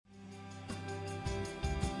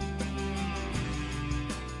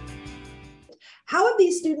How have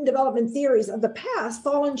these student development theories of the past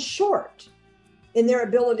fallen short in their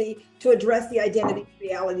ability to address the identity,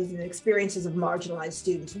 realities, and experiences of marginalized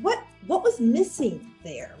students? What was missing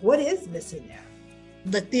there? What is missing there?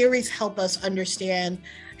 The theories help us understand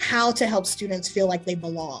how to help students feel like they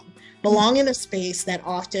belong in a space that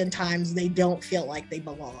oftentimes they don't feel like they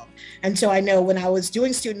belong. And so I know when I was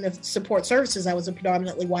doing student support services, I was a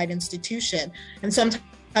predominantly white institution. And sometimes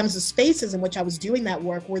the spaces in which I was doing that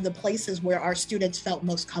work were the places where our students felt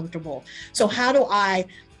most comfortable. So how do I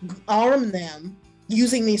arm them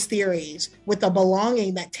using these theories with a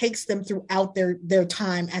belonging that takes them throughout their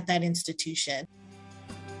time at that institution?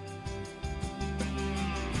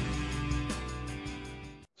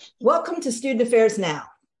 Welcome to Student Affairs Now,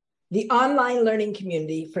 the online learning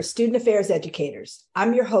community for student affairs educators.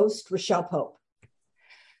 I'm your host, Rochelle Pope.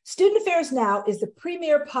 Student Affairs Now is the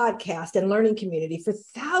premier podcast and learning community for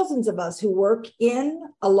thousands of us who work in,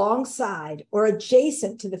 alongside, or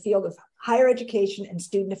adjacent to the field of higher education and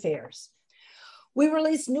student affairs. We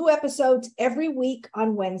release new episodes every week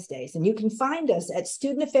on Wednesdays, and you can find us at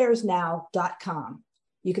studentaffairsnow.com.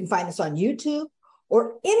 You can find us on YouTube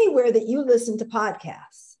or anywhere that you listen to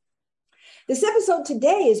podcasts. This episode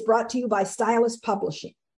today is brought to you by Stylus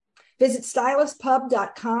Publishing. Visit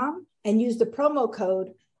styluspub.com and use the promo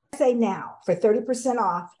code SANOW for 30%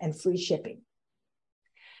 off and free shipping.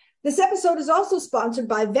 This episode is also sponsored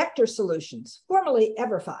by Vector Solutions, formerly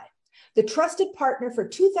EverFi, the trusted partner for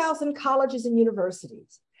 2,000 colleges and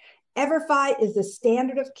universities. EverFi is the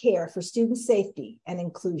standard of care for student safety and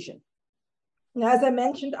inclusion. Now, as I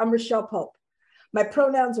mentioned, I'm Rochelle Pope. My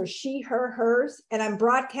pronouns are she, her, hers, and I'm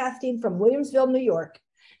broadcasting from Williamsville, New York,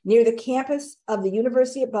 near the campus of the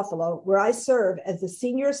University at Buffalo, where I serve as the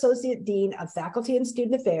Senior Associate Dean of Faculty and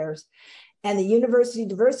Student Affairs and the University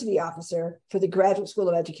Diversity Officer for the Graduate School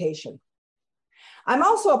of Education. I'm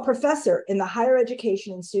also a professor in the Higher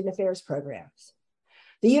Education and Student Affairs programs.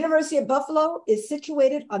 The University at Buffalo is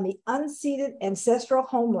situated on the unceded ancestral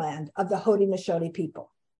homeland of the Haudenosaunee people.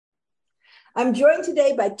 I'm joined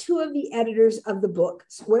today by two of the editors of the book,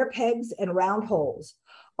 Square Pegs and Round Holes,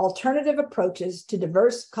 Alternative Approaches to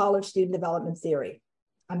Diverse College Student Development Theory.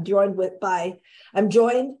 I'm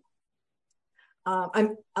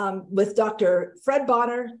with Dr. Fred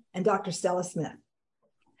Bonner and Dr. Stella Smith.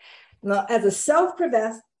 Now, as a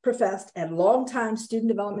self-professed and longtime student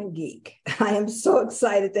development geek, I am so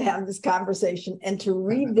excited to have this conversation and to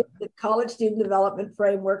revisit college student development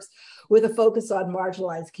frameworks with a focus on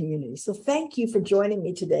marginalized communities. So thank you for joining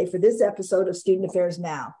me today for this episode of Student Affairs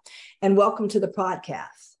Now, and welcome to the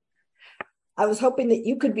podcast. I was hoping that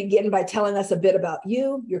you could begin by telling us a bit about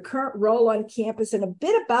you, your current role on campus, and a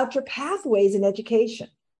bit about your pathways in education.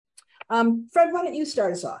 Fred, why don't you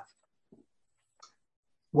start us off?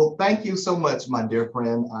 Well, thank you so much, my dear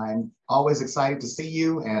friend. I'm always excited to see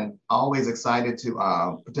you and always excited to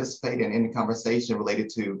participate in any conversation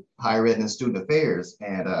related to higher ed and student affairs.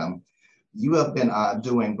 And you have been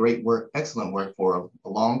doing great work, excellent work for a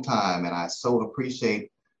long time. And I so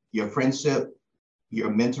appreciate your friendship, your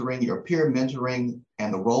mentoring, your peer mentoring,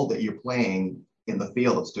 and the role that you're playing in the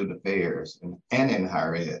field of student affairs and in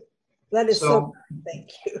higher ed. That is so thank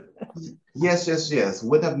you. Yes.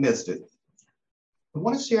 Wouldn't have missed it. I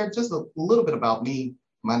want to share just a little bit about me.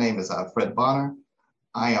 My name is Fred Bonner.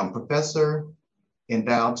 I am professor,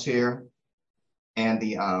 endowed chair, and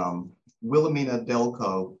the Wilhelmina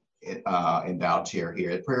Delco endowed chair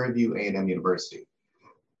here at Prairie View A&M University.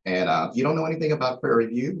 And if you don't know anything about Prairie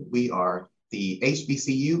View, we are the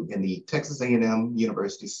HBCU in the Texas A&M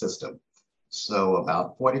University system. So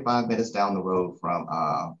about 45 minutes down the road from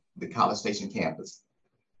the College Station campus.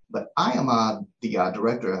 But I am the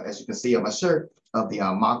director, as you can see on my shirt, of the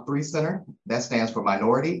Mach 3 Center. That stands for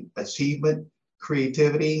Minority, Achievement,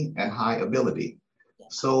 Creativity, and High Ability.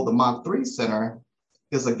 So the Mach 3 Center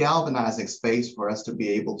is a galvanizing space for us to be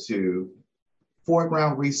able to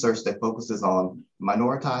foreground research that focuses on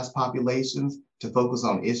minoritized populations, to focus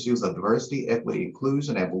on issues of diversity, equity,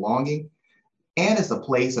 inclusion, and belonging. And it's a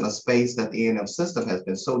place and a space that the A&M system has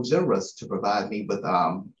been so generous to provide me with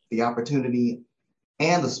the opportunity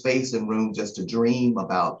and the space and room just to dream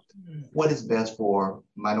about what is best for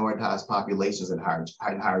minoritized populations in higher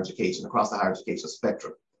education, across the higher education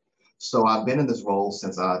spectrum. So I've been in this role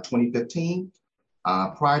since 2015.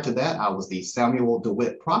 Prior to that, I was the Samuel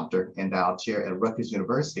DeWitt Proctor Endowed Chair at Rutgers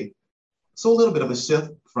University. So a little bit of a shift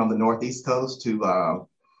from the Northeast coast to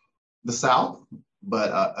the South, but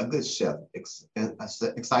a good shift.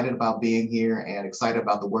 Excited about being here and excited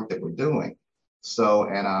about the work that we're doing. So,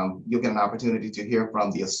 and you'll get an opportunity to hear from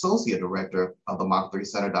the Associate Director of the Mach 3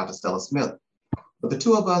 Center, Dr. Stella Smith. But the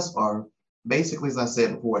two of us are basically, as I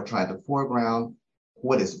said before, trying to foreground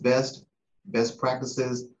what is best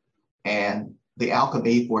practices, and the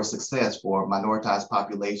alchemy for success for minoritized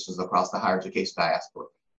populations across the higher education diaspora.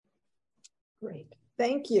 Great,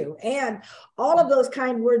 thank you. And all of those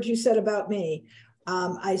kind words you said about me,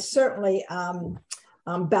 I certainly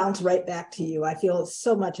bounce right back to you. I feel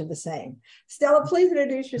so much of the same. Stella, please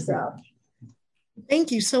introduce yourself.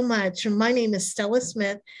 Thank you so much. My name is Stella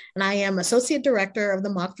Smith, and I am Associate Director of the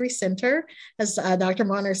Mach 3 Center, as Dr.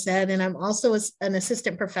 Bonner said, and I'm also an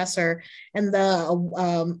assistant professor in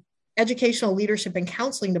the Educational Leadership and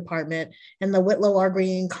Counseling Department in the Whitlow R.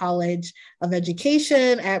 Green College of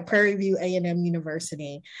Education at Prairie View A&M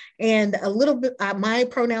University. And a little bit, my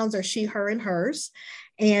pronouns are she, her, and hers.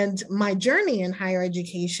 And my journey in higher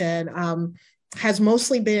education has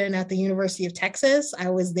mostly been at the University of Texas. I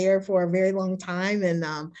was there for a very long time, and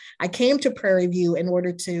I came to Prairie View in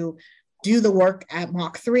order to do the work at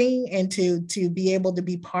Mach 3 and to be able to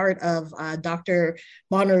be part of Dr.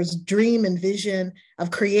 Bonner's dream and vision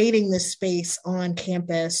of creating this space on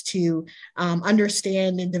campus to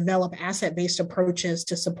understand and develop asset-based approaches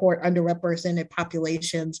to support underrepresented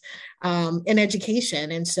populations in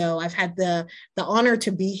education. And so I've had the honor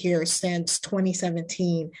to be here since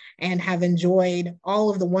 2017 and have enjoyed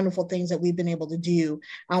all of the wonderful things that we've been able to do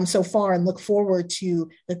so far, and look forward to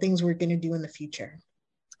the things we're going to do in the future.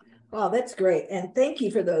 Oh, that's great. And thank you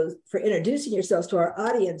for introducing yourselves to our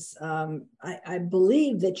audience. I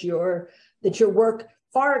believe that your work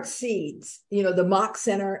far exceeds, the Mach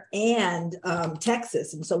Center and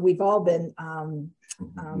Texas. And so we've all been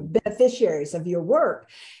beneficiaries of your work.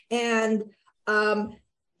 And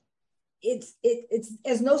it's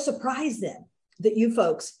as no surprise then that you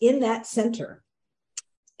folks in that center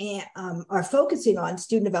and are focusing on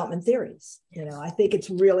student development theories. I think it's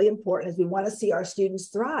really important as we want to see our students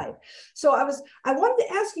thrive. So I wanted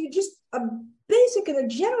to ask you just a basic and a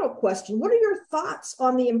general question. What are your thoughts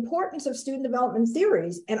on the importance of student development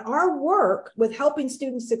theories and our work with helping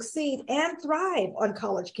students succeed and thrive on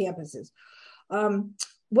college campuses?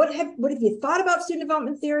 What have you thought about student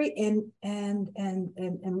development theory, and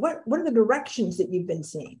what are the directions that you've been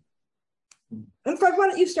seeing? And Fred, why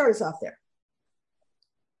don't you start us off there?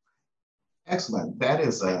 Excellent. That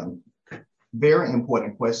is a very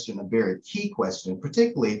important question, a very key question,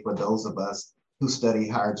 particularly for those of us who study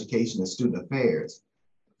higher education and student affairs.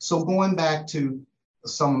 So going back to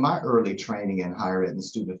some of my early training in higher ed and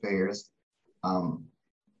student affairs,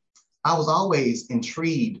 I was always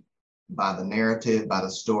intrigued by the narrative, by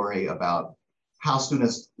the story about how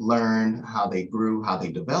students learned, how they grew, how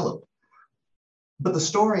they developed. But the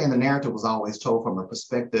story and the narrative was always told from a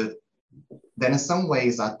perspective that in some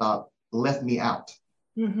ways I thought left me out.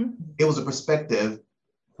 Mm-hmm. It was a perspective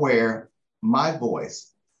where my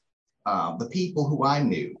voice, the people who I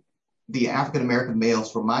knew, the African-American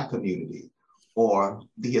males from my community, or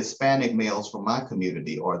the Hispanic males from my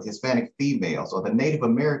community, or the Hispanic females, or the Native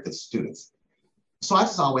American students. So I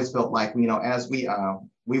just always felt like, as we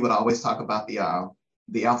would always talk about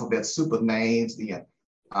the alphabet soup of names, the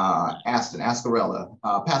Aston, Ascarella,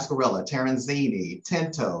 Pascarella, Teranzini,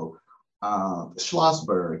 Tinto,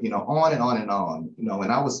 Schlossberg, on and on and on.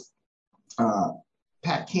 And I was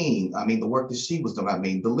Pat King. The work that she was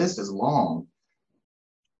doing, the list is long.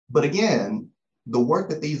 But again, the work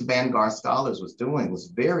that these vanguard scholars was doing was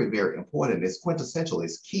very, very important. It's quintessential,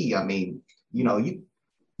 it's key.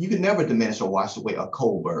 You could never diminish or wash away a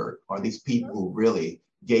Kohlberg or these people who really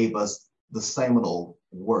gave us the seminal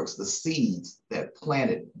works, the seeds that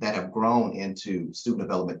have grown into student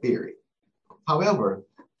development theory. However,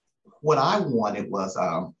 what I wanted was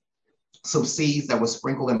some seeds that were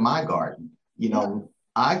sprinkled in my garden.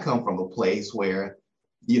 I come from a place where,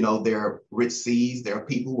 there are rich seeds, there are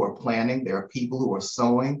people who are planting, there are people who are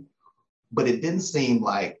sowing, but it didn't seem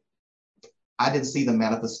like I didn't see the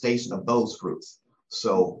manifestation of those fruits.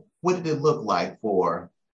 So what did it look like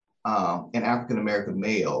for an African-American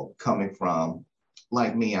male coming from,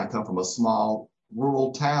 like me, I come from a small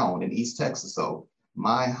rural town in East Texas. So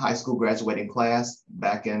my high school graduating class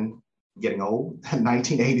back in, getting old,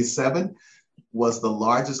 1987, was the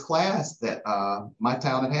largest class that my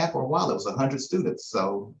town had for a while. It was 100 students.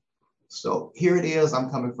 So here it is, I'm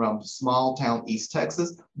coming from small town East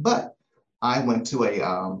Texas, but I went to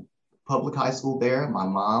a public high school there. My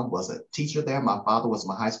mom was a teacher there. My father was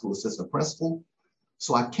my high school assistant principal.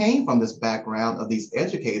 So I came from this background of these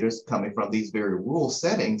educators coming from these very rural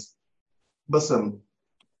settings, but some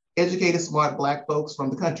educated, smart Black folks from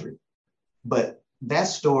the country. But that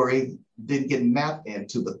story didn't get mapped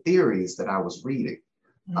into the theories that I was reading.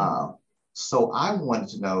 Mm-hmm. So I wanted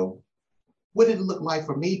to know, what did it look like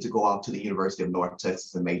for me to go off to the University of North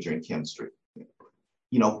Texas and major in chemistry?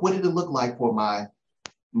 What did it look like for my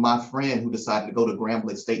my friend who decided to go to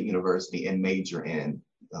Grambling State University and major in.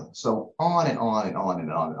 So on and on and on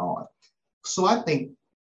and on and on. So I think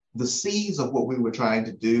the seeds of what we were trying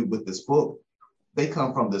to do with this book, they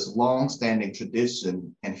come from this long-standing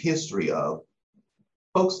tradition and history of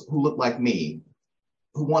folks who look like me,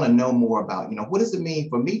 who want to know more about, what does it mean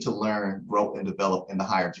for me to learn, grow, and develop in the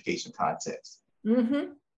higher education context?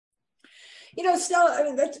 Mm-hmm. Stella, I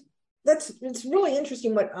mean, it's really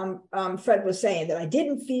interesting what Fred was saying, that I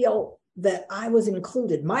didn't feel that I was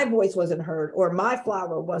included. My voice wasn't heard, or my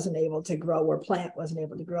flower wasn't able to grow, or plant wasn't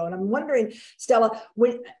able to grow. And I'm wondering, Stella,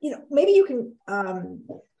 when maybe you can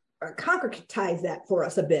concretize that for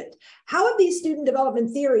us a bit. How have these student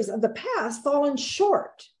development theories of the past fallen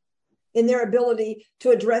short in their ability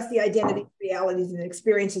to address the identity, realities, and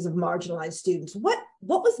experiences of marginalized students? What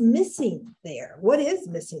was missing there? What is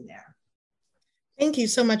missing there? Thank you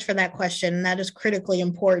so much for that question. That is critically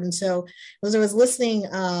important. So as I was listening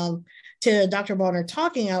to Dr. Bonner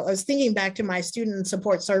talking, I was thinking back to my student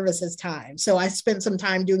support services time. So I spent some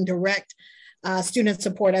time doing direct student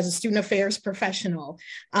support as a student affairs professional.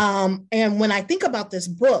 And when I think about this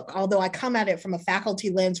book, although I come at it from a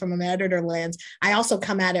faculty lens, from an editor lens, I also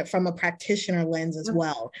come at it from a practitioner lens as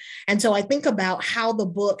well. And so I think about how the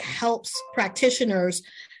book helps practitioners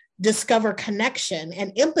discover connection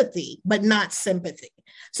and empathy, but not sympathy.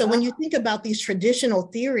 So when you think about these traditional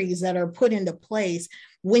theories that are put into place,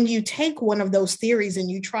 when you take one of those theories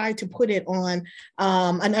and you try to put it on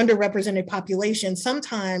an underrepresented population,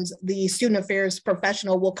 sometimes the student affairs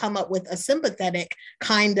professional will come up with a sympathetic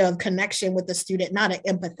kind of connection with the student, not an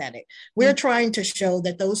empathetic. We're trying to show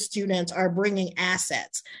that those students are bringing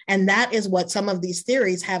assets, and that is what some of these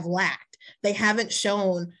theories have lacked. They haven't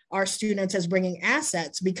shown our students as bringing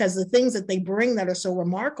assets, because the things that they bring that are so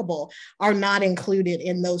remarkable are not included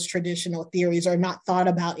in those traditional theories, or not thought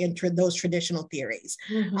about in those traditional theories.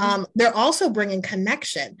 Mm-hmm. They're also bringing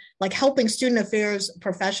connection, like helping student affairs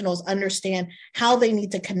professionals understand how they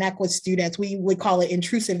need to connect with students. We would call it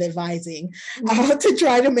intrusive advising, to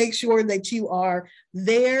try to make sure that you are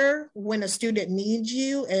there when a student needs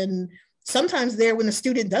you, and sometimes there when the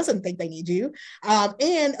student doesn't think they need you,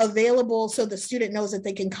 and available so the student knows that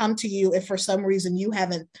they can come to you if for some reason you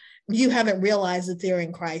haven't realized that they're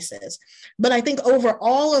in crisis. But I think over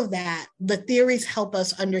all of that, the theories help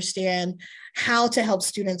us understand how to help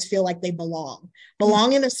students feel like they belong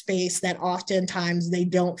in a space that oftentimes they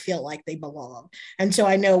don't feel like they belong. And so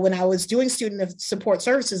I know when I was doing student support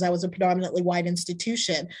services, I was a predominantly white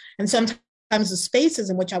institution, and sometimes the spaces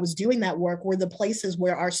in which I was doing that work were the places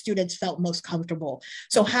where our students felt most comfortable.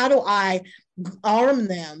 So how do I arm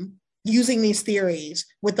them using these theories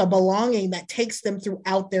with a belonging that takes them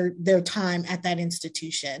throughout their time at that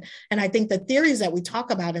institution? And I think the theories that we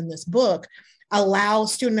talk about in this book allow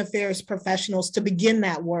student affairs professionals to begin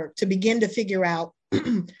that work, to begin to figure out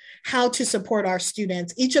how to support our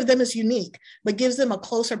students. Each of them is unique, but gives them a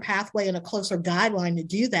closer pathway and a closer guideline to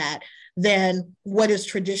do that than what is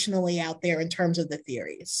traditionally out there in terms of the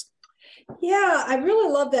theories. Yeah, I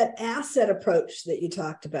really love that asset approach that you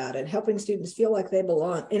talked about, and helping students feel like they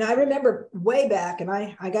belong. And I remember way back, and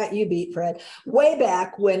I got you beat, Fred, way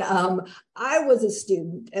back when I was a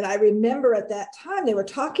student, and I remember at that time they were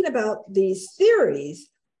talking about these theories,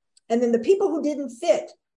 and then the people who didn't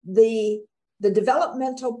fit the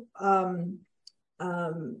developmental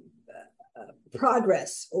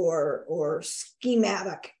progress or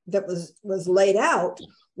schematic that was laid out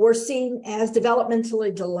were seen as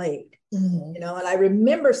developmentally delayed. Mm-hmm. And I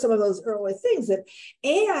remember some of those early things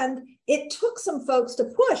and it took some folks to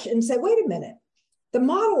push and say, wait a minute, the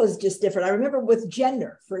model is just different. I remember with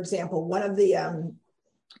gender, for example, one of the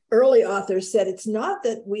early authors said, it's not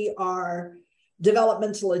that we are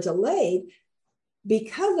developmentally delayed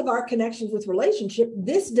because of our connections with relationship,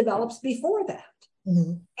 this develops before that.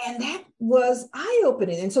 Mm-hmm. And that was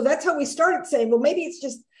eye-opening. And so that's how we started saying, well, maybe it's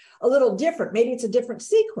just a little different. Maybe it's a different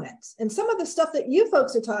sequence. And some of the stuff that you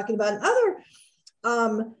folks are talking about, and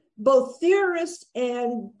other both theorists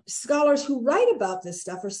and scholars who write about this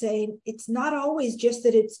stuff are saying it's not always just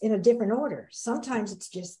that it's in a different order. Sometimes it's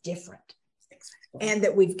just different. Exactly. And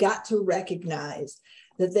that we've got to recognize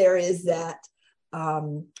that there is that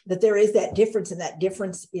difference, and that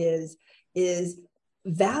difference is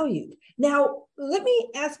valued. Now, let me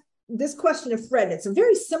ask this question of Fred. It's a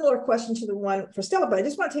very similar question to the one for Stella, but I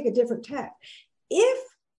just want to take a different tack. If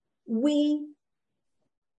we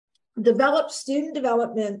develop student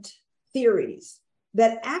development theories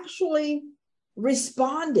that actually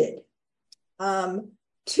responded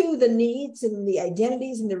to the needs and the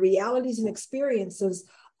identities and the realities and experiences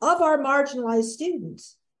of our marginalized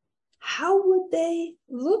students, how would they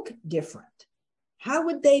look different? how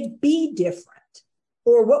would they be different?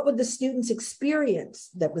 Or what would the students experience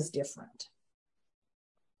that was different?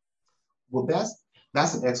 Well,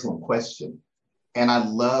 that's an excellent question. And I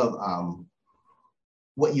love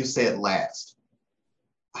what you said last.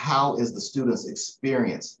 How is the student's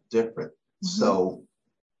experience different? Mm-hmm. So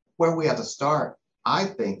where we have to start, I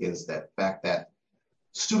think, is that fact that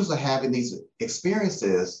students are having these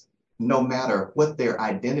experiences no matter what their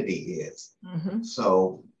identity is. Mm-hmm.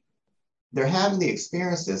 So they're having the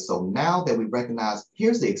experiences. So now that we recognize,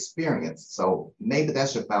 here's the experience. So maybe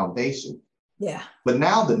that's your foundation. Yeah. But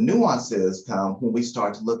now the nuances come when we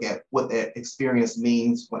start to look at what that experience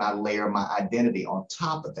means when I layer my identity on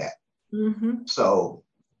top of that. Mm-hmm. So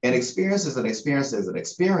an experience is an experience is an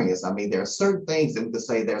experience. I mean, there are certain things that we could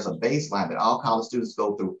say there's a baseline that all college students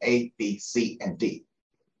go through A, B, C, and D.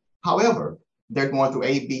 However, they're going through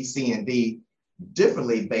A, B, C, and D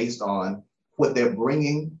differently based on what they're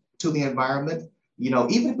bringing to the environment. You know,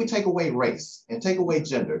 even if we take away race and take away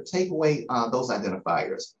gender, take away those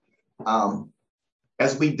identifiers,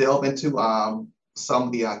 as we delve into some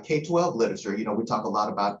of the K-12 literature, you know, we talk a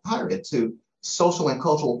lot about higher ed too, social and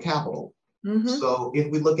cultural capital. Mm-hmm. So if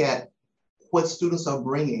we look at what students are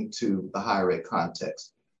bringing to the higher ed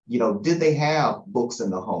context, you know, did they have books in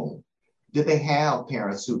the home? Did they have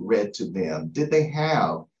parents who read to them? Did they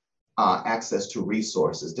have access to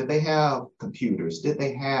resources? Did they have computers? Did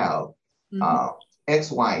they have X,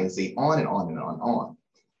 Y, and Z, on and on and on and on.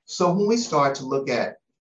 So when we start to look at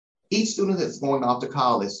each student that's going off to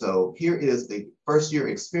college, so here is the first year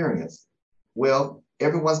experience. Well,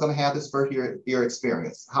 everyone's going to have this first year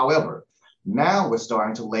experience. However, now we're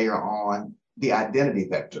starting to layer on the identity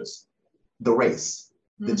vectors, the race,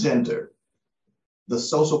 the gender, the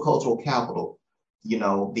social cultural capital, you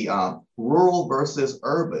know, the rural versus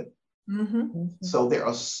urban. Mm-hmm. So there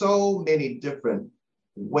are so many different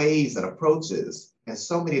ways and approaches and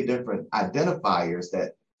so many different identifiers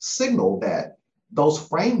that signal that those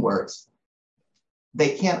frameworks,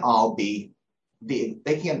 they can't be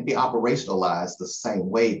operationalized the same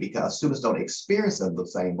way because students don't experience them the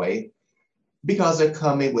same way because they're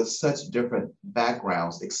coming with such different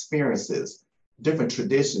backgrounds, experiences, different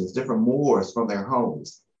traditions, different mores from their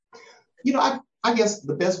homes. You know, I guess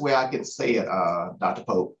the best way I can say it, Dr.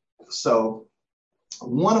 Pope. So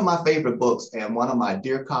one of my favorite books and one of my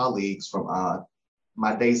dear colleagues from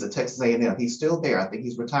my days at Texas A&M, he's still there. I think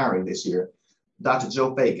he's retiring this year, Dr.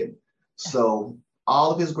 Joe Fagan. So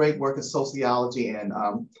all of his great work in sociology, and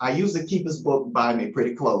I usually keep his book by me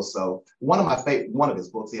pretty close. So one of his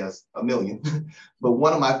books, he has a million, but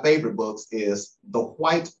one of my favorite books is The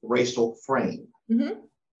White Racial Frame. Mm-hmm.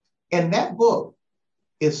 And that book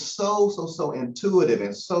is so intuitive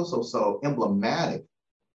and so emblematic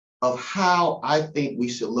of how I think we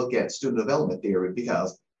should look at student development theory,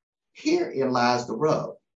 because herein lies the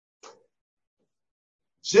rub.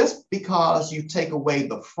 Just because you take away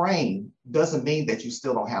the frame doesn't mean that you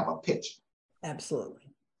still don't have a picture.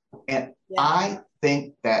 Absolutely. And yeah. I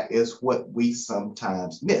think that is what we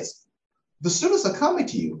sometimes miss. The students are coming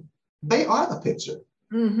to you. They are the picture.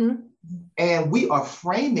 Mm-hmm. And we are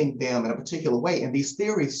framing them in a particular way. And these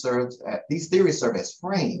theories serve as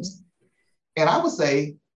frames. And I would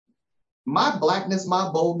say my Blackness,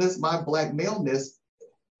 my boldness, my Black maleness,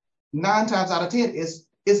 9 times out of 10 is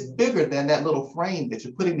bigger than that little frame that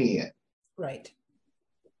you're putting me in. Right.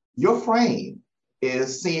 Your frame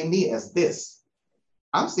is seeing me as this.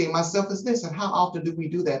 I'm seeing myself as this. And how often do we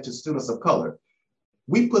do that to students of color?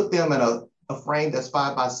 We put them in a frame that's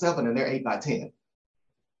 5 by 7 and they're 8 by 10.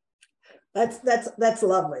 That's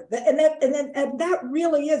lovely. And that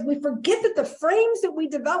really is, we forget that the frames that we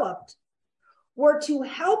developed were to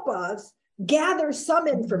help us gather some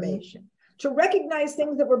information, to recognize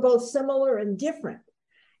things that were both similar and different.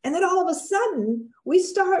 And then all of a sudden we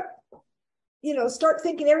start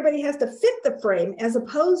thinking everybody has to fit the frame, as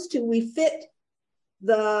opposed to we fit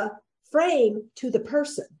the frame to the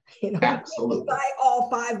person. You know, absolutely. By all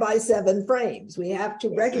 5 by 7 frames, we have to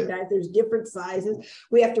recognize there's different sizes.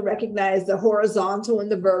 We have to recognize the horizontal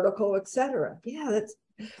and the vertical, et cetera. Yeah, that's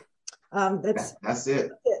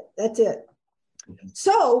it. That's it.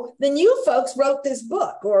 So then you folks wrote this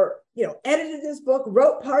book, or edited this book,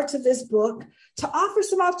 wrote parts of this book to offer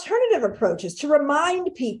some alternative approaches to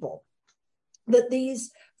remind people that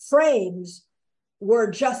these frames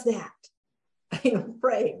were just that,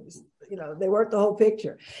 frames. They weren't the whole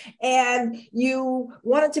picture. And you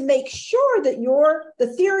wanted to make sure that the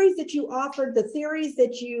theories that you offered, the theories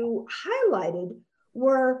that you highlighted,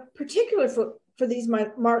 were particular for these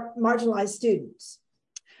marginalized students.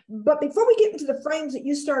 But before we get into the frames that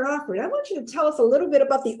you start offering, I want you to tell us a little bit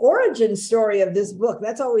about the origin story of this book.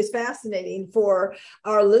 That's always fascinating for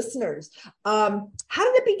our listeners. How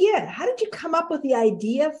did it begin? How did you come up with the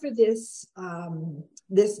idea for this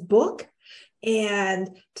this book? And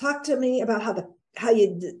talk to me about how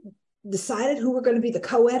you decided who were going to be the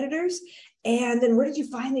co-editors. And then where did you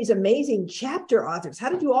find these amazing chapter authors? How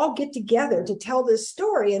did you all get together to tell this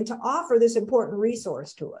story and to offer this important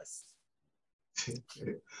resource to us?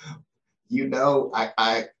 You know,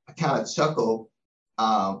 I kind of chuckle.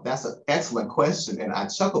 That's an excellent question. And I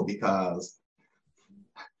chuckle because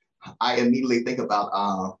I immediately think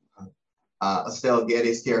about Estelle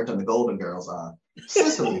Getty's character in The Golden Girls,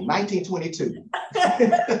 Sicily, 1922.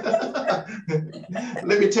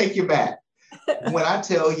 Let me take you back. When I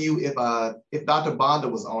tell you, if Dr. Bonda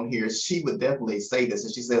was on here, she would definitely say this,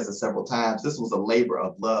 and she says it several times. This was a labor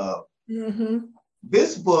of love. Mm-hmm.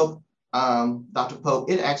 This book, Dr.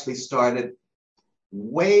 Pope, it actually started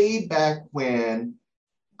way back when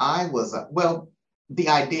I was, the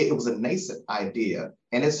idea, it was a nascent idea.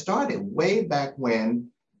 And it started way back when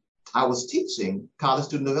I was teaching college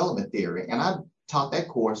student development theory. And I taught that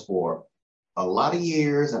course for a lot of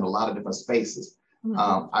years and a lot of different spaces.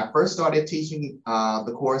 Mm-hmm. I first started teaching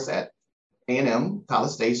the course at A&M,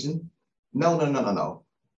 College Station. No.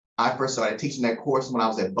 I first started teaching that course when I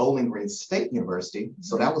was at Bowling Green State University. Mm-hmm.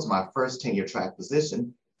 So that was my first tenure track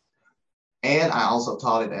position. And I also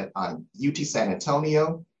taught it at UT San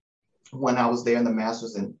Antonio when I was there in the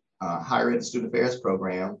Master's in Higher Ed Student Affairs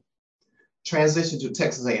program. Transitioned to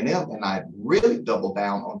Texas A&M, and I really doubled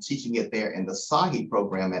down on teaching it there in the Sahi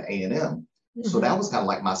program at A&M. Mm-hmm. So that was kind of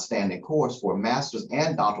like my standing course for master's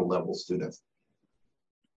and doctoral level students.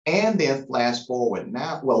 And then flash forward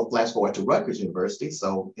to Rutgers University.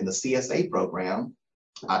 So in the CSA program,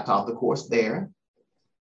 I taught the course there.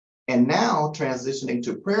 And now transitioning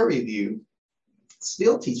to Prairie View,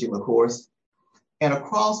 still teaching the course. And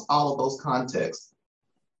across all of those contexts,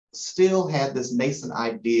 still had this nascent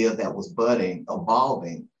idea that was budding,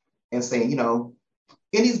 evolving, and saying, you know,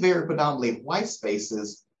 in these very predominantly white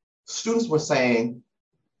spaces, students were saying,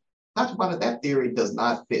 Dr. Bonner, that theory does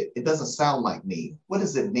not fit. It doesn't sound like me. What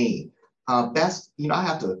does it mean? That's, you know, I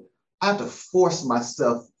have to force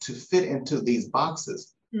myself to fit into these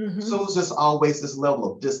boxes. Mm-hmm. So it's just always this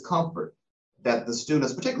level of discomfort that the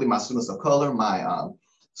students, particularly my students of color, my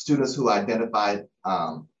students who identified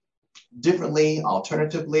differently,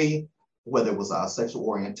 alternatively, whether it was sexual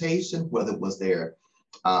orientation, whether it was their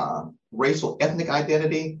racial, ethnic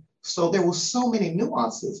identity. So there were so many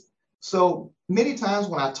nuances. So many times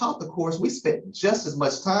when I taught the course, we spent just as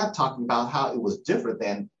much time talking about how it was different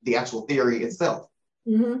than the actual theory itself.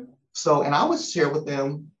 Mm-hmm. So, and I would share with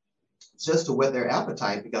them just to whet their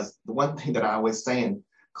appetite, because the one thing that I always say in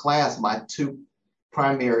class, my two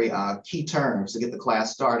primary key terms to get the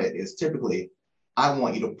class started is typically, I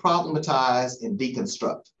want you to problematize and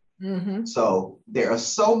deconstruct. Mm-hmm. So there are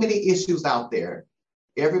so many issues out there.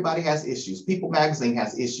 Everybody has issues. People Magazine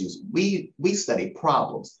has issues. We study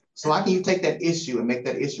problems. So how can you take that issue and make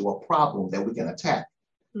that issue a problem that we can attack?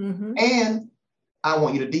 Mm-hmm. And I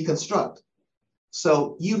want you to deconstruct.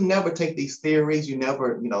 So you never take these theories, you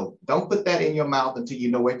never, you know, don't put that in your mouth until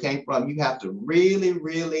you know where it came from. You have to really,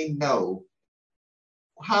 really know,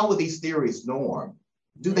 how were these theories normed?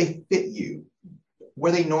 Do they fit you?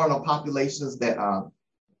 Were they normed on populations that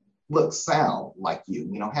sound like you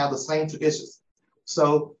know, have the same traditions?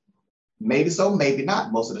 So, maybe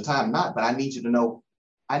not, most of the time not, but I need you to know,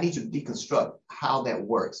 I need you to deconstruct how that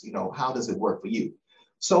works. You know, how does it work for you?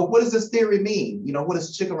 So what does this theory mean? You know, what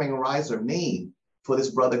does Chickering Riser mean for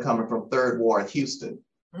this brother coming from Third Ward, Houston,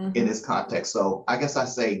 mm-hmm. in this context? So I guess I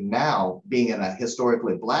say now, being in a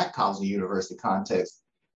historically Black college and university context,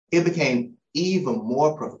 it became even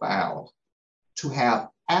more profound to have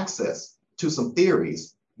access to some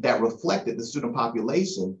theories that reflected the student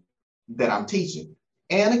population that I'm teaching.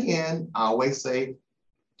 And again, I always say,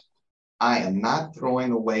 I am not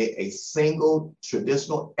throwing away a single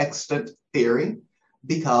traditional extant theory,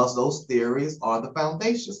 because those theories are the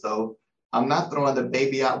foundation. So I'm not throwing the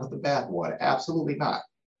baby out with the bathwater, absolutely not.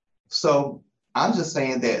 So I'm just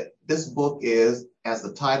saying that this book is, as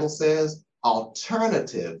the title says,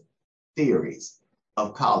 alternative theories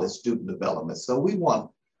of college student development. So we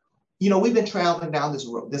want, you know, we've been traveling down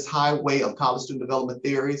this highway of college student development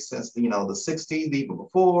theories since, you know, the 60s, even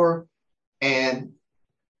before. And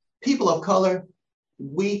people of color,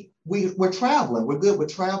 we're traveling, we're good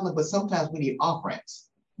with traveling, but sometimes we need off-ramps.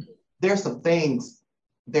 There's some things,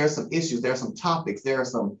 there's some issues, there's some topics, there are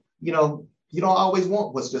some, you know, you don't always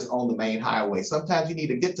want what's just on the main highway. Sometimes you need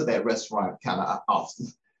to get to that restaurant kind of often.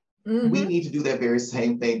 We need to do that very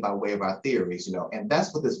same thing by way of our theories, and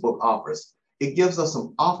that's what this book offers. It gives us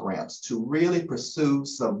some off-ramps to really pursue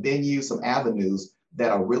some venues, some avenues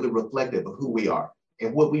that are really reflective of who we are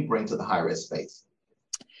and what we bring to the higher ed space.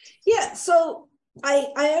 Yeah, so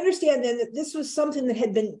I understand then that this was something that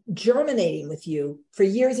had been germinating with you for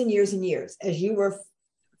years and years and years as you were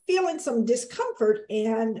feeling some discomfort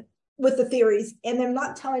and with the theories, and they're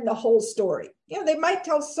not telling the whole story. They might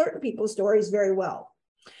tell certain people's stories very well,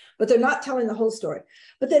 but they're not telling the whole story.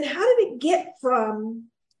 But then how did it get from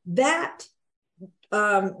that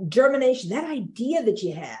germination, that idea that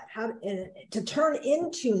you had, to turn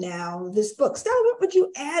into now this book? Stella, what would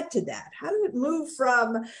you add to that? How did it move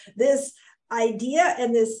from this idea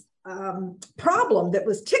and this problem that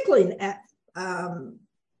was tickling at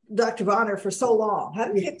Dr. Bonner for so long? How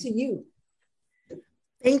did it get to you?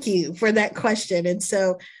 Thank you for that question. And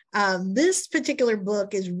so this particular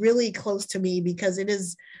book is really close to me because it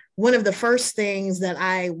is one of the first things that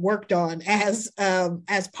I worked on as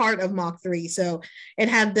part of Mach 3. So it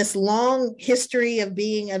had this long history of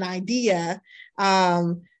being an idea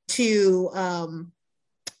to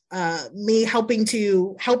me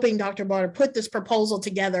helping Dr. Bonner put this proposal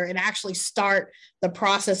together and actually start the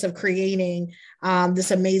process of creating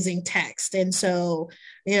this amazing text. And so,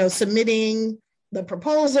 submitting the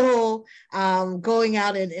proposal, going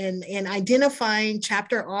out and identifying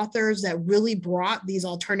chapter authors that really brought these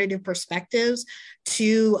alternative perspectives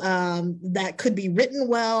to that could be written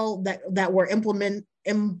well, that were emblematic,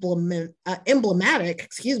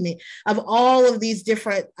 of all of these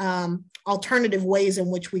different alternative ways in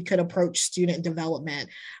which we could approach student development.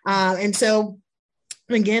 And so,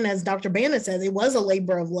 again, as Dr. Bannon says, it was a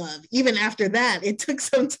labor of love. Even after that, it took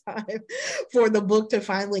some time for the book to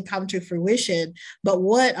finally come to fruition. But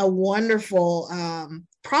what a wonderful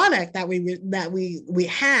product that we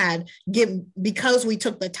had, because we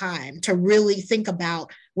took the time to really think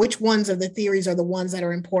about which ones of the theories are the ones that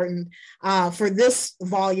are important. For this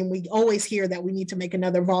volume, we always hear that we need to make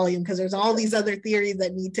another volume because there's all these other theories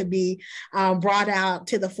that need to be brought out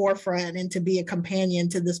to the forefront and to be a companion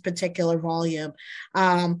to this particular volume.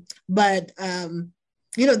 I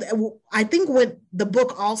think what the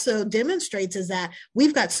book also demonstrates is that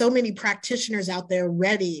we've got so many practitioners out there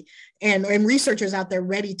ready and researchers out there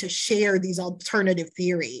ready to share these alternative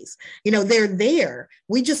theories. They're there.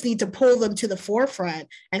 We just need to pull them to the forefront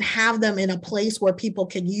and have them in a place where people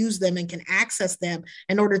can use them and can access them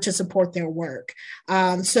in order to support their work.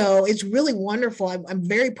 So it's really wonderful. I'm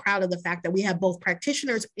very proud of the fact that we have both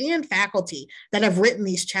practitioners and faculty that have written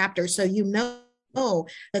these chapters. So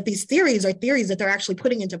that these theories are theories that they're actually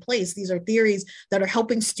putting into place. These are theories that are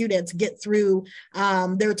helping students get through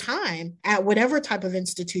their time at whatever type of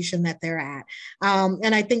institution that they're at.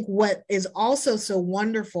 And I think what is also so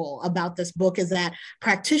wonderful about this book is that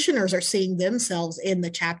practitioners are seeing themselves in the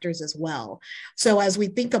chapters as well. So as we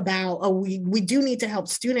think about, we do need to help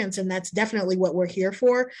students, and that's definitely what we're here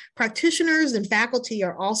for. Practitioners and faculty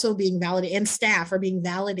are also being validated, and staff are being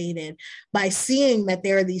validated by seeing that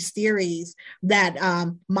there are these theories that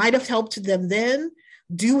might have helped them then,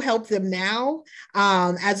 do help them now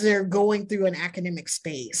as they're going through an academic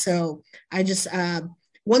space. So I just,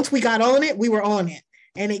 once we got on it, we were on it,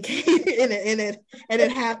 and it came and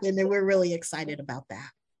it happened, and we're really excited about that.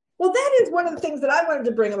 Well, that is one of the things that I wanted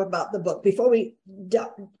to bring up about the book before we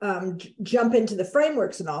jump into the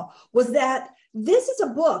frameworks and all, was that this is a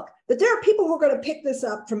book that there are people who are going to pick this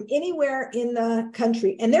up from anywhere in the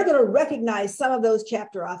country, and they're going to recognize some of those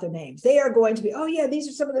chapter author names. They are going to be, oh yeah, these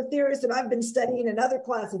are some of the theories that I've been studying in other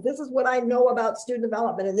classes. This is what I know about student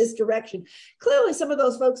development in this direction. Clearly, some of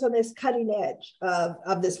those folks on this cutting edge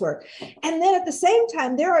of this work. And then at the same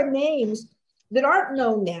time, there are names that aren't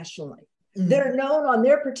known nationally. That are known on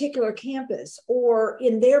their particular campus or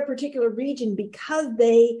in their particular region because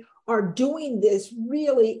they are doing this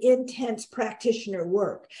really intense practitioner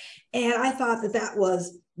work. And I thought that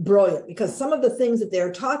was brilliant because some of the things that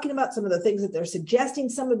they're talking about, some of the things that they're suggesting,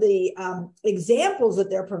 some of the examples that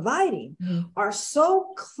they're providing are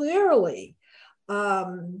so clearly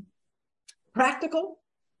practical,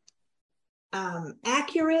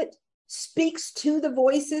 accurate, speaks to the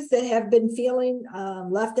voices that have been feeling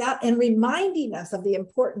left out and reminding us of the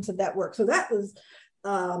importance of that work. So that was,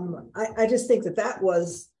 I just think that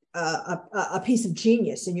was a piece of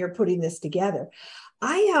genius in your putting this together.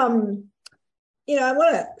 I want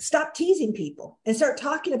to stop teasing people and start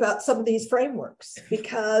talking about some of these frameworks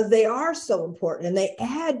because they are so important and they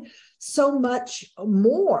add so much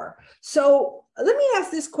more. So let me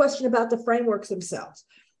ask this question about the frameworks themselves.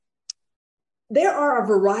 There are a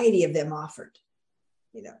variety of them offered.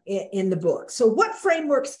 in the book. So what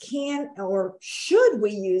frameworks can or should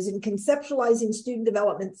we use in conceptualizing student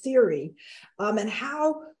development theory, and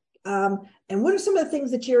how, and what are some of the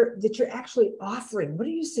things that you're actually offering? What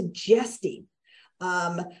are you suggesting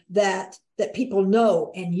that people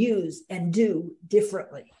know and use and do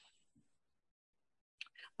differently?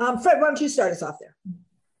 Fred, why don't you start us off there?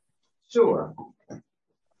 Sure.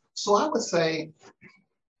 So I would say,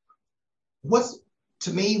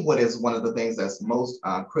 to me, what is one of the things that's most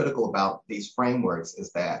critical about these frameworks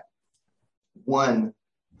is that, one,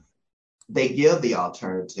 they give the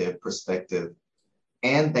alternative perspective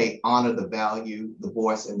and they honor the value, the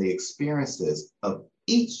voice, and the experiences of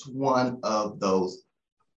each one of those,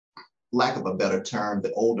 lack of a better term,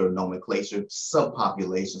 the older nomenclature,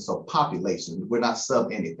 subpopulations. So population, we're not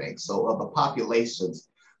sub anything. So of the populations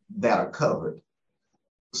that are covered.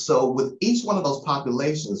 So with each one of those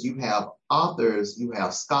populations, you have authors, you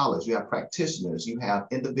have scholars, you have practitioners, you have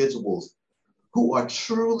individuals who are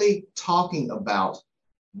truly talking about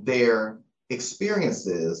their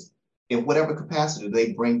experiences in whatever capacity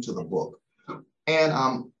they bring to the book. And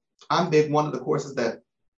I'm big, one of the courses that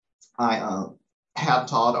I have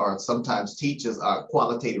taught or sometimes teach is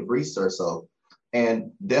qualitative research. So,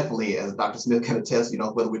 and definitely, as Dr. Smith can attest,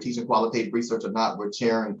 whether we're teaching qualitative research or not, we're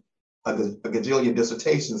chairing a gajillion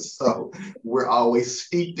dissertations. So we're always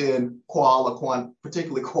steeped in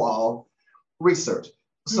particularly qual research.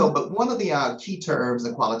 So, but one of the key terms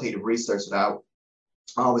in qualitative research that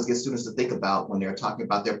I always get students to think about when they're talking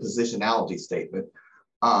about their positionality statement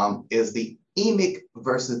is the emic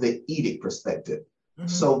versus the edict perspective.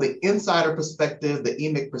 So the insider perspective, the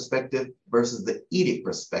emic perspective versus the edict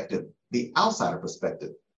perspective, the outsider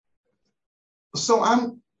perspective. So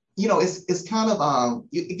it's kind of,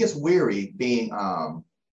 it gets weary being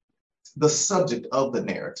the subject of the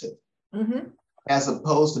narrative as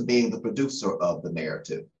opposed to being the producer of the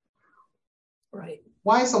narrative. Right.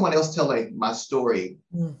 Why is someone else telling my story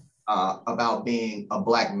about being a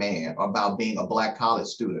Black man or about being a Black college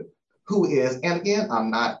student who is, and again, I'm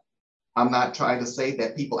not trying to say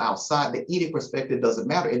that people outside the edict perspective doesn't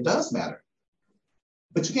matter. It does matter.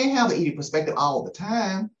 But you can't have the edict perspective all the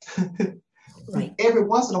time. Right. Every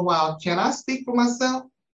once in a while, can I speak for myself?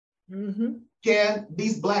 Can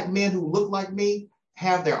these Black men who look like me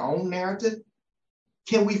have their own narrative?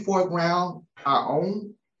 Can we foreground our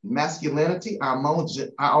own masculinity, our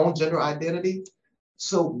own gender identity?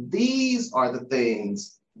 So these are the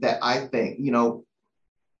things that I think,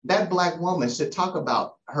 that Black woman should talk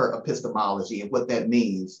about her epistemology and what that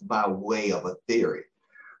means by way of a theory.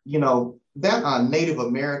 That Native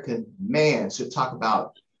American man should talk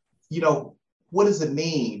about, what does it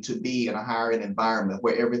mean to be in a higher ed environment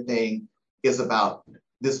where everything is about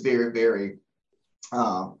this very, very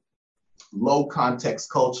low context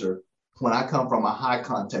culture when I come from a high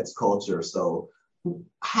context culture. So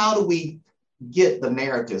how do we get the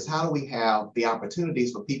narratives? How do we have the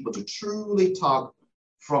opportunities for people to truly talk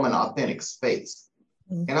from an authentic space?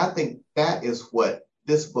 And I think that is what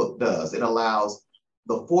this book does. It allows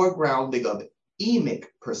the foregrounding of emic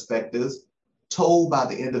perspectives told by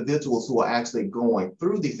the individuals who are actually going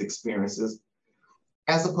through these experiences,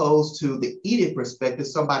 as opposed to the edict perspective,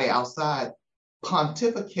 somebody outside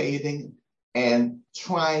pontificating and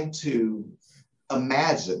trying to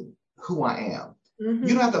imagine who I am. You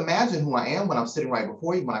don't have to imagine who I am when I'm sitting right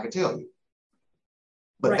before you, when I can tell you.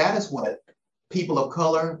 But that is what people of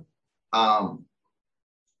color,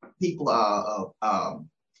 people of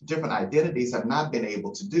different identities have not been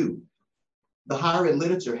able to do. The higher ed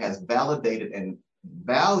literature has validated and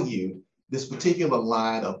valued this particular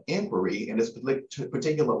line of inquiry and this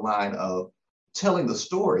particular line of telling the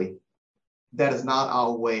story that is not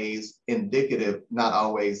always indicative, not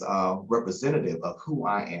always representative of who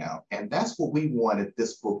I am. And that's what we wanted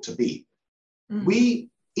this book to be.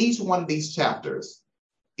 Each one of these chapters,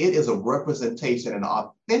 it is a representation, an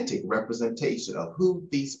authentic representation of who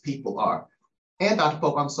these people are. And Dr.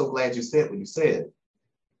 Pope, I'm so glad you said what you said.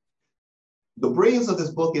 The brilliance of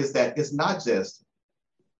this book is that it's not just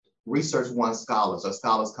Research One scholars or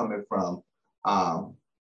scholars coming from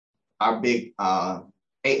our big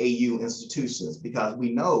AAU institutions, because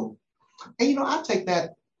we know, and I take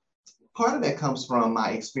that, part of that comes from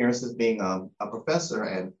my experiences being a professor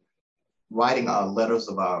and writing letters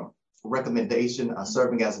of recommendation,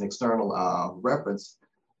 serving as an external reference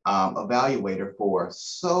evaluator for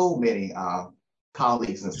so many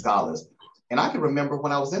colleagues and scholars. And I can remember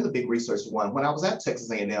when I was in the big Research One, when I was at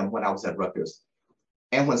Texas A&M, when I was at Rutgers,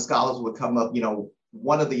 and when scholars would come up,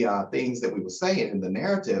 one of the things that we were saying in the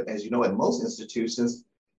narrative, as you know, at most institutions,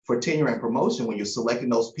 for tenure and promotion, when you're selecting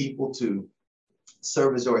those people to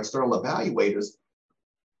serve as your external evaluators,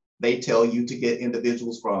 They tell you to get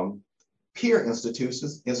individuals from peer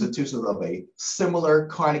institutions, institutions of a similar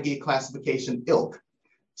Carnegie classification ilk.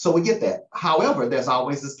 So we get that. However, there's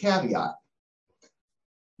always this caveat.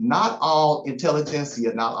 Not all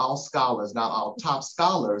intelligentsia, not all scholars, not all top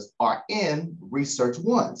scholars are in research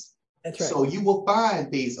ones. That's right. So you will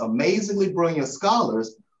find these amazingly brilliant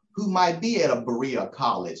scholars who might be at a Berea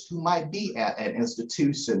College, who might be at an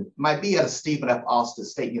institution, might be at a Stephen F. Austin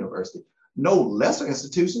State University. No lesser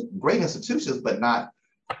institution, great institutions, but not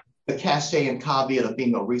the cachet and caveat of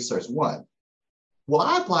being a research one. Well,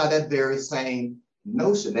 I apply that very same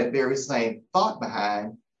notion, that very same thought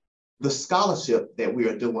behind the scholarship that we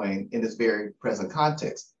are doing in this very present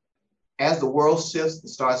context. As the world shifts and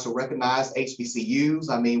starts to recognize HBCUs,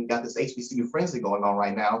 I mean, we got this HBCU frenzy going on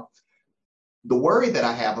right now. The worry that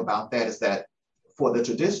I have about that is that for the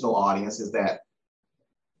traditional audience is that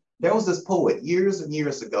there was this poet years and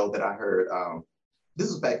years ago that I heard, this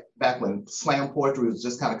was back when slam poetry was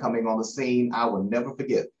just kind of coming on the scene. I will never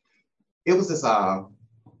forget. It was this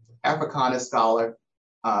Afrikaans scholar.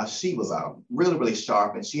 She was really, really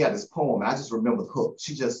sharp, and she had this poem, and I just remember the hook.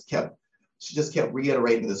 She just kept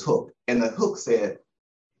reiterating this hook. And the hook said,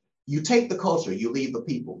 you take the culture, you leave the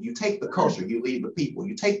people. You take the culture, you leave the people.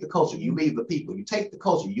 You take the culture, you leave the people. You take the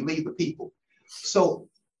culture, you leave the people. So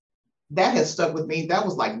that has stuck with me. That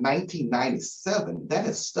was like 1997. That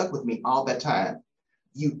has stuck with me all that time.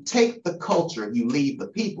 You take the culture, you leave the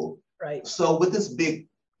people. Right. So with this big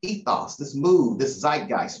ethos, this mood, this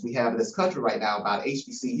zeitgeist we have in this country right now about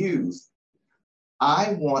HBCUs,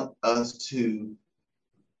 I want us to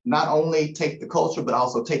not only take the culture, but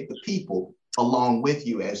also take the people along with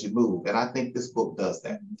you as you move. And I think this book does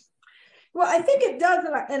that. Well, I think it does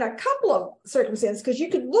in a couple of circumstances, because you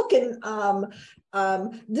could look in,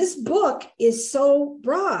 this book is so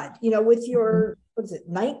broad, you know, with your, what is it,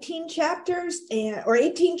 19 chapters or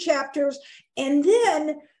 18 chapters. And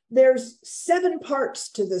then there's 7 parts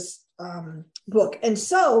to this book. And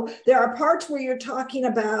so there are parts where you're talking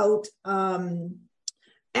about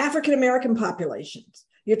African-American populations.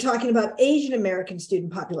 You're talking about Asian American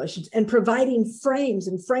student populations and providing frames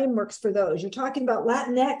and frameworks for those. You're talking about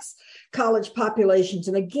Latinx college populations,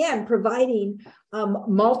 and again, providing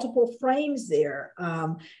multiple frames there.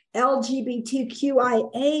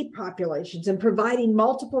 LGBTQIA populations and providing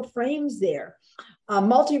multiple frames there.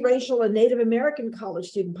 Multiracial and Native American college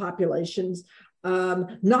student populations,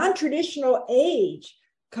 non-traditional age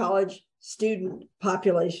college student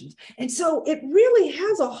populations. And so it really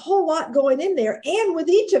has a whole lot going in there. And with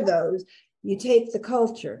each of those, you take the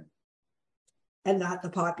culture and not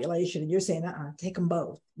the population. And you're saying, take them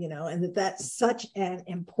both, you know, and that's such an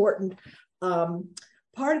important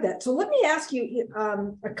part of that. So let me ask you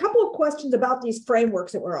a couple of questions about these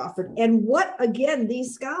frameworks that were offered and what, again,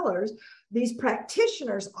 these scholars, these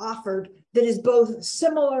practitioners offered that is both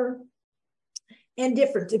similar and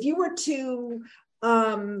different. If you were to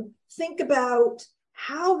think about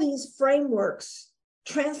how these frameworks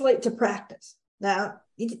translate to practice. Now,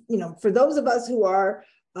 you know, for those of us who are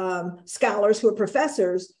scholars, who are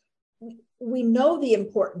professors, we know the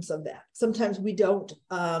importance of that. Sometimes we don't,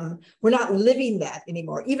 we're not living that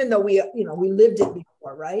anymore, even though we lived it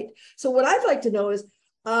before, right? So what I'd like to know is,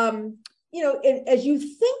 you know, as you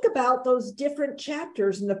think about those different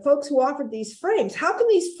chapters and the folks who offered these frames, how can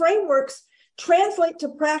these frameworks translate to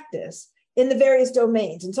practice in the various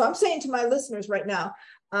domains? And so I'm saying to my listeners right now,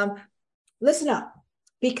 listen up,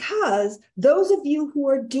 because those of you who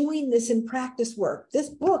are doing this in practice work, this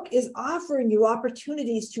book is offering you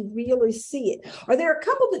opportunities to really see it. Are there a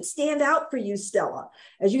couple that stand out for you, Stella,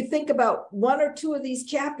 as you think about 1 or 2 of these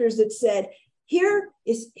chapters that said, here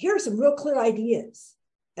are some real clear ideas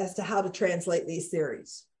as to how to translate these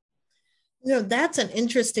theories? You know, that's an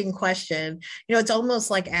interesting question. You know, it's almost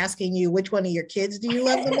like asking you, which one of your kids do you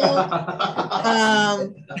love the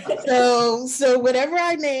most? So whatever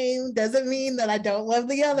I name doesn't mean that I don't love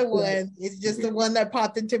the other one. It's just the one that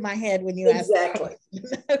popped into my head when you asked. Exactly.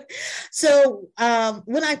 So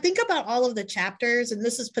when I think about all of the chapters, and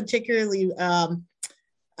this is particularly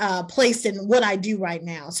placed in what I do right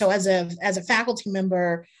now. So as a faculty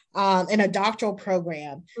member, in a doctoral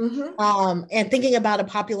program, and thinking about a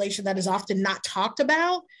population that is often not talked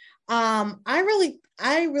about, I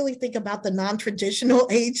really think about the non-traditional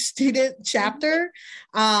age student chapter,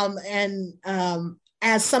 and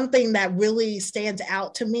as something that really stands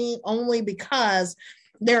out to me, only because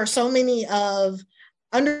there are so many of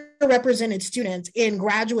underrepresented students in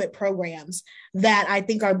graduate programs that I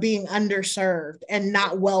think are being underserved and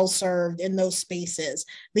not well served in those spaces.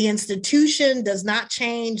 The institution does not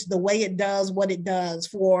change the way it does what it does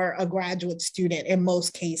for a graduate student in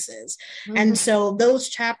most cases. Mm-hmm. And so those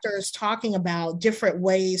chapters talking about different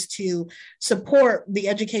ways to support the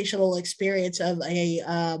educational experience of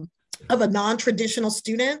a non-traditional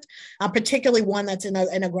student, particularly one that's in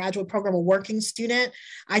a graduate program, a working student,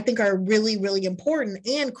 I think are really, really important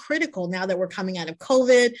and critical now that we're coming out of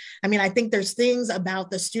COVID. I mean, I think there's things about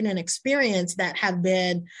the student experience that have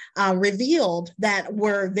been revealed that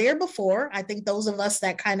were there before. I think those of us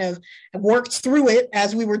that kind of worked through it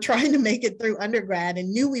as we were trying to make it through undergrad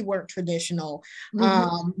and knew we weren't traditional,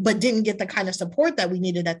 but didn't get the kind of support that we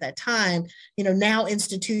needed at that time. You know, now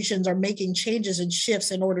institutions are making changes and shifts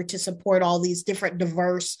in order to support all these different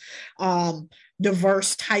diverse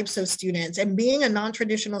types of students, and being a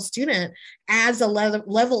non-traditional student adds a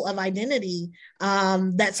level of identity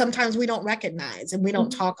that sometimes we don't recognize and we don't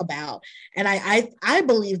talk about. And I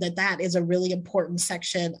believe that is a really important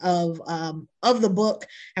section of the book,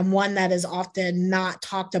 and one that is often not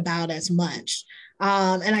talked about as much.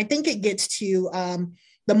 And I think it gets to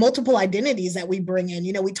the multiple identities that we bring in.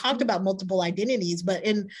 You know, we talked about multiple identities, but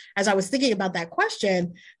as I was thinking about that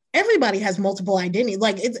question, everybody has multiple identities.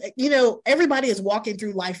 Like, it's, you know, everybody is walking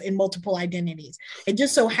through life in multiple identities. It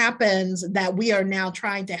just so happens that we are now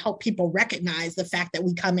trying to help people recognize the fact that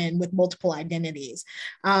we come in with multiple identities.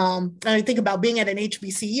 And I think about being at an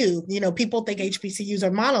HBCU, you know, people think HBCUs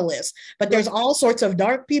are monoliths, but there's all sorts of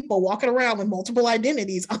dark people walking around with multiple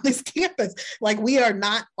identities on this campus. Like, we are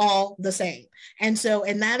not all the same. And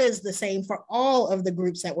that is the same for all of the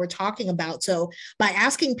groups that we're talking about. So by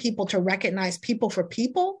asking people to recognize people for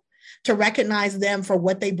people, to recognize them for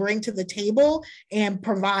what they bring to the table, and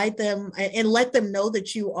provide them and let them know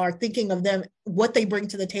that you are thinking of them, what they bring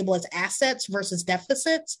to the table, as assets versus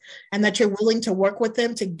deficits, and that you're willing to work with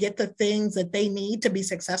them to get the things that they need to be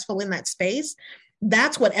successful in that space.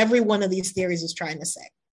 That's what every one of these theories is trying to say.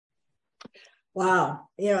 Wow.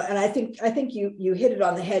 You know, and I think you hit it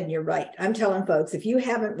on the head, and you're right. I'm telling folks, if you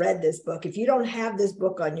haven't read this book, if you don't have this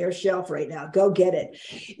book on your shelf right now, go get it.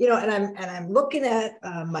 You know, and I'm looking at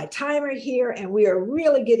my timer here, and we are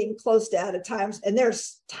really getting close to out of time. And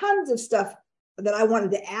there's tons of stuff that I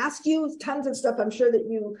wanted to ask you, tons of stuff I'm sure that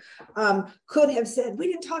you could have said. We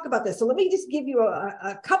didn't talk about this. So let me just give you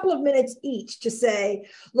a couple of minutes each to say,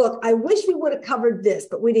 look, I wish we would have covered this,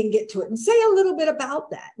 but we didn't get to it, and say a little bit about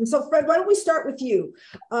that. And so, Fred, why don't we start with you?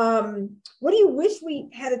 What do you wish we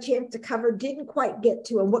had a chance to cover, didn't quite get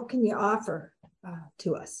to, and what can you offer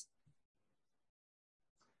to us?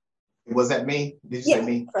 Was that me? Did you say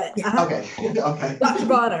me? Fred. Okay. Okay. Dr.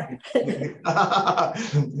 Bonner.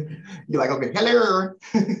 You're like, okay, hello.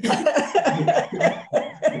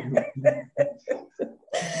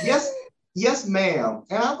 Yes, ma'am.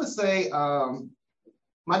 And I would say,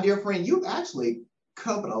 my dear friend, you've actually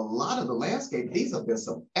covered a lot of the landscape. These have been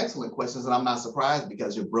some excellent questions, and I'm not surprised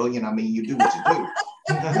because you're brilliant. I mean, you do what you do.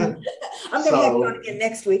 I'm going to have you on again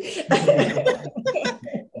next week.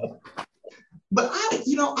 But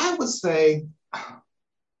I would say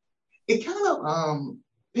it kind of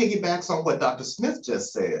piggybacks on what Dr. Smith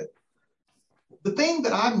just said. The thing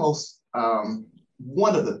that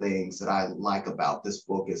one of the things that I like about this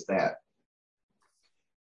book is that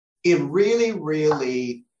it really,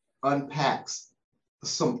 really unpacks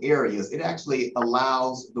some areas. It actually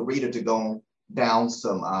allows the reader to go down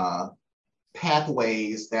some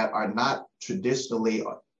pathways that are not traditionally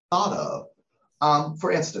thought of.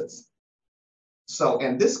 For instance,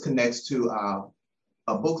 and this connects to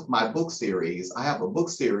my book series. I have a book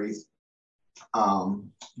series,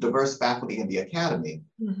 Diverse Faculty in the Academy.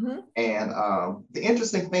 Mm-hmm. And the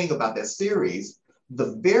interesting thing about that series,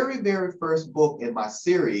 the very, very first book in my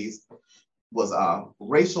series was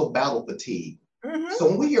Racial Battle Fatigue. Mm-hmm. So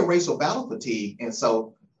when we hear racial battle fatigue, and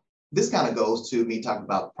so this kind of goes to me talking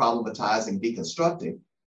about problematizing, deconstructing.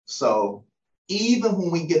 So even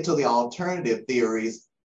when we get to the alternative theories,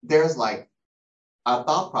 there's like, our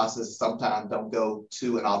thought process sometimes don't go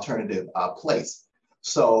to an alternative place.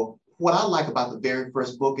 So what I like about the very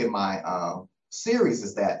first book in my series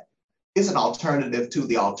is that it's an alternative to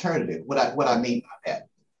the alternative. What I mean by that.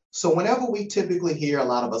 So whenever we typically hear a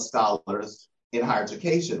lot of us scholars in higher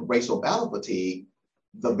education, racial battle fatigue,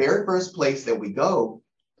 the very first place that we go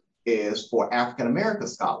is for African-American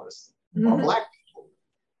scholars, mm-hmm. or Black people,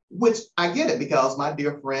 which I get it because my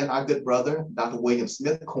dear friend, our good brother, Dr. William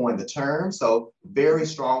Smith coined the term. So very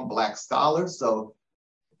strong Black scholars. So,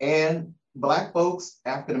 and Black folks,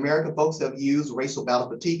 African-American folks have used racial battle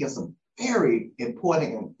fatigue in some very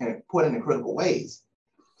important and critical ways.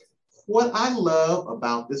 what I love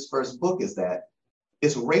about this first book is that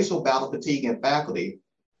it's racial battle fatigue in faculty,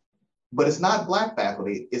 but it's not Black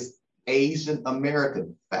faculty, it's Asian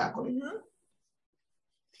American faculty. Mm-hmm.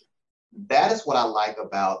 That is what I like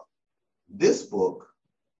about this book,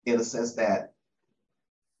 in the sense that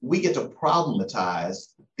we get to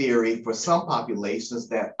problematize theory for some populations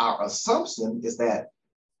that our assumption is that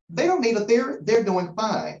they don't need a theory, they're doing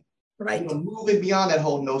fine. Right. You know, moving beyond that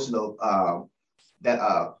whole notion of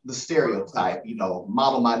the stereotype, you know,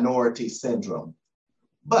 model minority syndrome.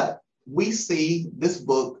 But we see this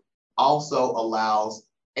book also allows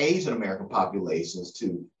Asian American populations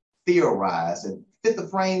to theorize and fit the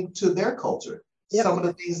frame to their culture. Yep. Some of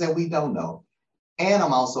the things that we don't know. And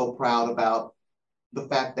I'm also proud about the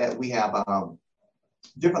fact that we have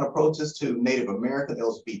different approaches to Native American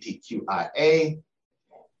LGBTQIA.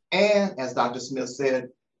 And as Dr. Smith said,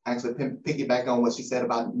 actually piggyback on what she said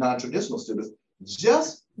about non-traditional students,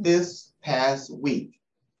 just this past week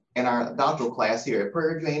in our doctoral class here at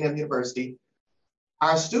Prairie View A&M University,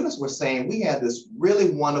 our students were saying we had this really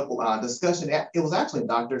wonderful discussion. It was actually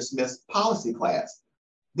Dr. Smith's policy class.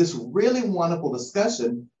 This really wonderful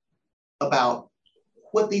discussion about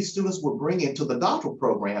what these students were bringing to the doctoral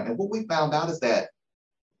program. And what we found out is that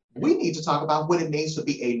we need to talk about what it means to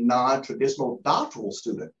be a non-traditional doctoral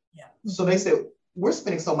student. Yeah. So they said, we're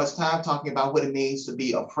spending so much time talking about what it means to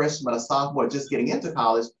be a freshman, a sophomore, just getting into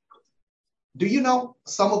college. Do you know,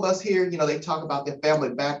 some of us here, you know, they talk about their family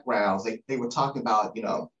backgrounds. They were talking about, you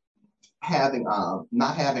know, having,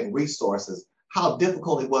 not having resources, how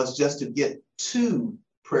difficult it was just to get to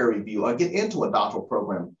Prairie View or get into a doctoral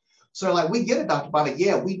program. So like, we get it, Dr. Bonner,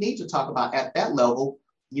 yeah, we need to talk about at that level,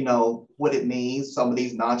 you know, what it means, some of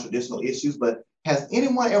these non-traditional issues, but has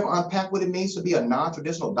anyone ever unpacked what it means to be a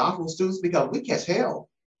non-traditional doctoral student? Because we catch hell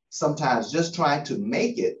sometimes just trying to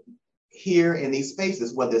make it here in these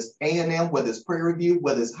spaces, whether it's A&M, whether it's Prairie View,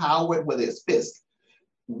 whether it's Howard, whether it's Fisk.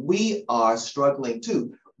 We are struggling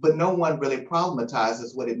too, but no one really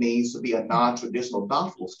problematizes what it means to be a non-traditional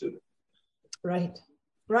doctoral student. Right.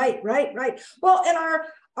 Well, and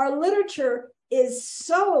our literature is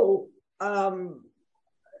so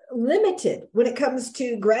limited when it comes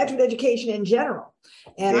to graduate education in general.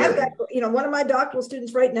 And I've got, you know, one of my doctoral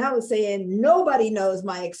students right now is saying, nobody knows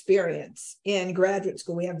my experience in graduate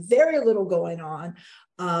school. We have very little going on.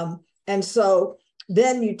 And so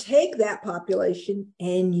then you take that population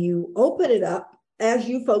and you open it up, as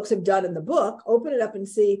you folks have done in the book, open it up and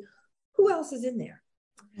see who else is in there.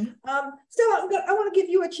 Stella, I want to give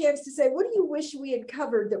you a chance to say, what do you wish we had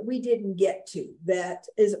covered that we didn't get to, that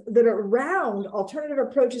are around alternative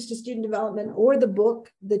approaches to student development, or the book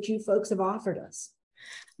that you folks have offered us?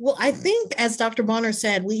 Well, I think, as Dr. Bonner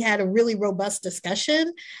said, we had a really robust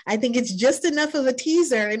discussion. I think it's just enough of a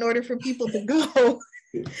teaser in order for people to go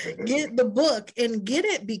get the book and get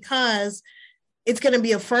it, because it's going to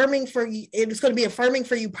be affirming for you. It's going to be affirming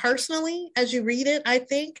for you personally as you read it, I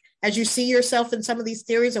think, as you see yourself in some of these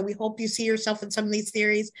theories, or we hope you see yourself in some of these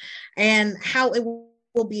theories, and how it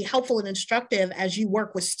will be helpful and instructive as you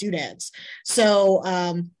work with students. So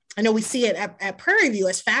I know we see it at Prairie View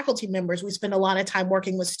as faculty members. We spend a lot of time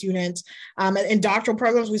working with students. In doctoral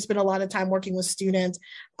programs, we spend a lot of time working with students,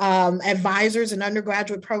 advisors in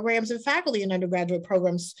undergraduate programs, and faculty in undergraduate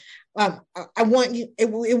programs. I want you,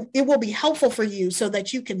 it will be helpful for you so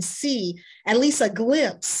that you can see at least a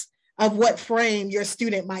glimpse of what frame your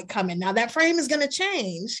student might come in. Now, that frame is going to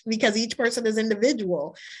change because each person is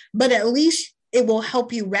individual, but at least it will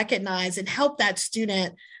help you recognize and help that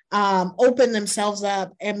student open themselves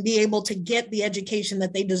up and be able to get the education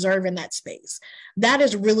that they deserve in that space. That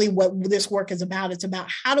is really what this work is about. It's about,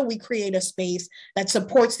 how do we create a space that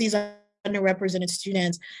supports these underrepresented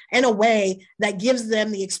students in a way that gives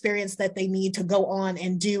them the experience that they need to go on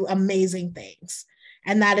and do amazing things.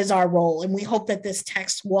 And that is our role. And we hope that this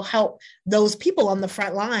text will help those people on the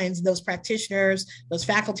front lines, those practitioners, those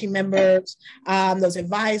faculty members, those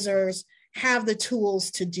advisors, have the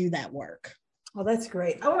tools to do that work. Oh, that's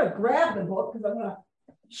great. I want to grab the book because I want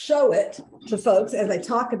to show it to folks as I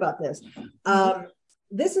talk about this.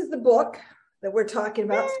 This is the book that we're talking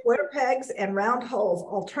about, Square Pegs and Round Holes,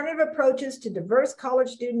 Alternative Approaches to Diverse College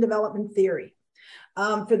Student Development Theory.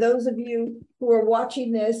 For those of you who are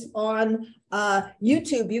watching this on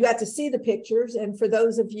YouTube, you got to see the pictures. And for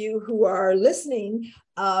those of you who are listening,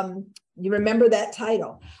 you remember that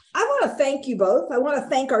title. I want to thank you both. I want to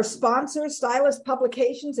thank our sponsors, Stylus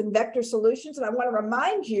Publications and Vector Solutions. And I want to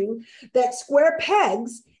remind you that Square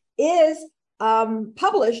Pegs is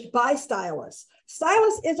published by Stylus.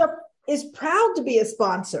 Stylus is proud to be a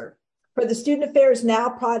sponsor for the Student Affairs Now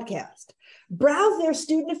podcast. Browse their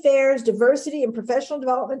student affairs, diversity, and professional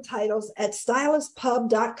development titles at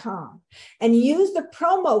stylustpub.com and use the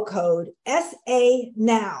promo code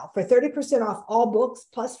SANOW for 30% off all books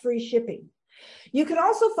plus free shipping. You can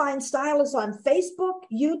also find Stylus on Facebook,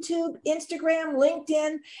 YouTube, Instagram,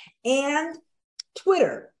 LinkedIn, and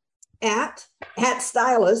Twitter at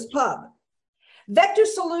 @StylusPub. Vector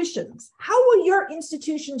Solutions. How will your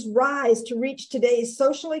institutions rise to reach today's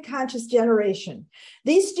socially conscious generation?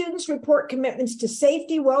 These students report commitments to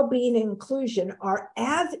safety, well-being, and inclusion are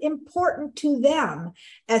as important to them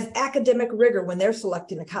as academic rigor when they're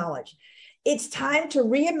selecting a college. It's time to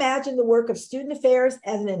reimagine the work of student affairs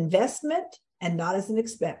as an investment and not as an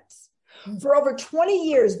expense. For over 20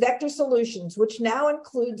 years, Vector Solutions, which now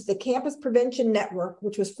includes the Campus Prevention Network,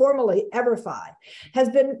 which was formerly EverFi, has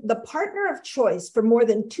been the partner of choice for more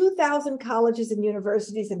than 2,000 colleges and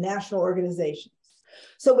universities and national organizations.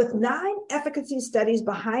 So with 9 efficacy studies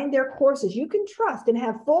behind their courses, you can trust and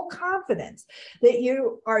have full confidence that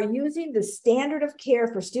you are using the standard of care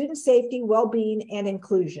for student safety, well-being, and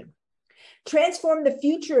inclusion. Transform the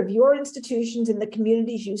future of your institutions and the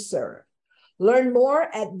communities you serve. Learn more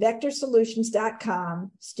at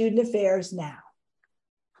vectorsolutions.com, Student Affairs Now.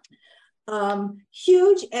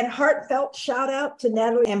 Huge and heartfelt shout out to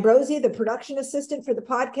Natalie Ambrosi, the production assistant for the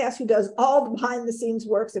podcast, who does all the behind the scenes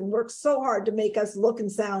works and works so hard to make us look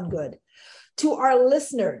and sound good. To our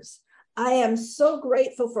listeners, I am so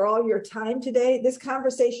grateful for all your time today. This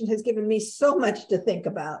conversation has given me so much to think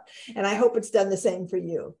about, and I hope it's done the same for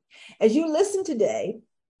you. As you listen today,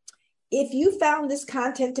 if you found this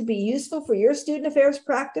content to be useful for your student affairs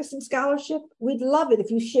practice and scholarship, we'd love it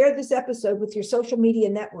if you shared this episode with your social media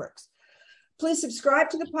networks. Please subscribe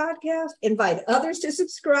to the podcast, invite others to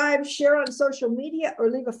subscribe, share on social media, or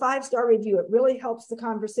leave a 5-star review. It really helps the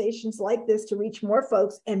conversations like this to reach more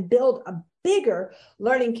folks and build a bigger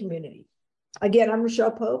learning community. Again, I'm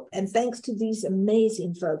Rochelle Pope, and thanks to these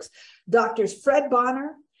amazing folks, Drs. Fred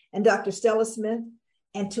Bonner and Dr. Stella Smith,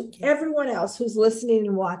 and to everyone else who's listening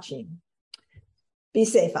and watching. Be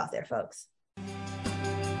safe out there, folks.